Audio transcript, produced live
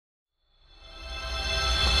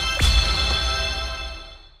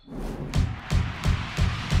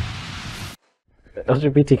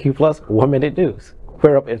LGBTQ plus 1 Minute News,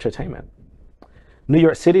 Queer Up Entertainment. New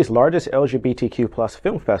York City's largest LGBTQ plus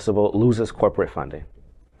film festival loses corporate funding.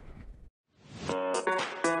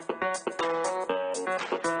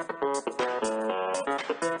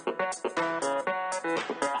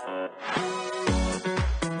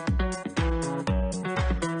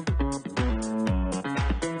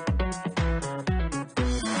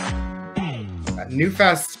 At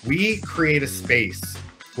NewFest, we create a space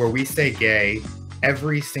where we say gay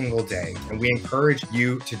every single day, and we encourage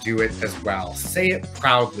you to do it as well. Say it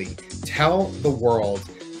proudly. Tell the world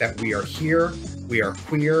that we are here, we are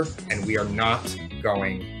queer, and we are not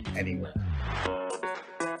going anywhere.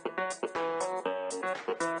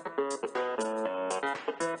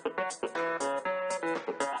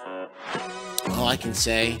 All I can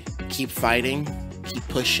say, keep fighting, keep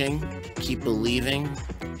pushing, keep believing,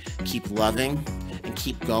 keep loving, and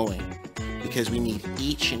keep going. Because we need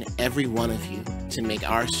each and every one of you to make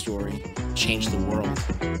our story change the world.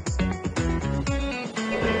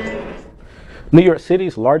 New York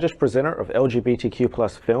City's largest presenter of LGBTQ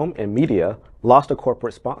plus film and media lost a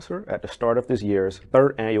corporate sponsor at the start of this year's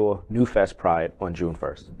third annual NewFest Pride on June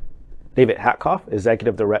 1st. David Hatkoff,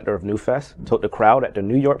 executive director of NewFest, told the crowd at the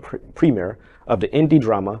New York premiere of the indie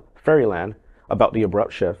drama Fairyland about the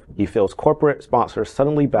abrupt shift. He feels corporate sponsors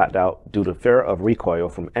suddenly backed out due to fear of recoil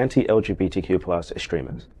from anti-LGBTQ plus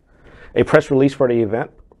extremists. A press release for the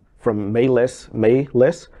event from Maylis,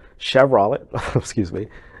 Chevrolet,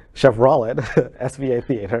 Chevrolet, SVA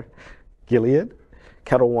Theater, Gilead,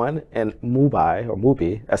 Kettle One, and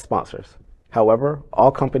Mubi as sponsors. However,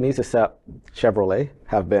 all companies except Chevrolet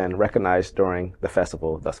have been recognized during the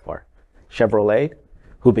festival thus far. Chevrolet,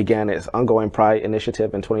 who began its ongoing Pride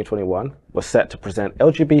initiative in 2021, was set to present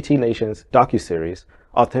LGBT Nation's docuseries,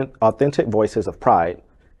 Authentic Voices of Pride,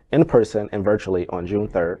 in person and virtually on June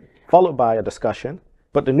 3rd, followed by a discussion,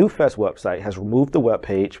 but the NewFest website has removed the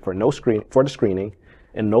webpage for the screening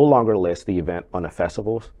and no longer lists the event on the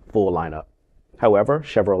festival's full lineup. However,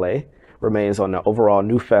 Chevrolet remains on the overall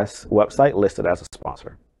NewFest website listed as a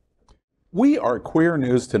sponsor. We are Queer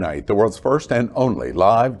News Tonight, the world's first and only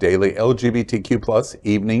live daily LGBTQ plus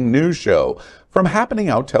evening news show from Happening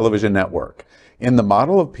Out Television Network. In the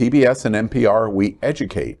model of PBS and NPR, we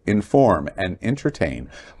educate, inform, and entertain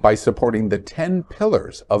by supporting the 10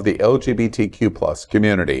 pillars of the LGBTQ plus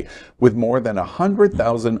community, with more than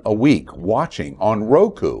 100,000 a week watching on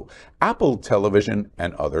Roku, Apple Television,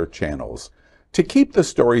 and other channels. To keep the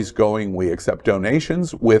stories going, we accept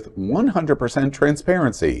donations with 100%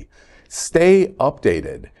 transparency. Stay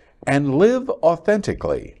updated and live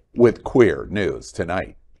authentically with Queer News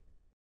Tonight.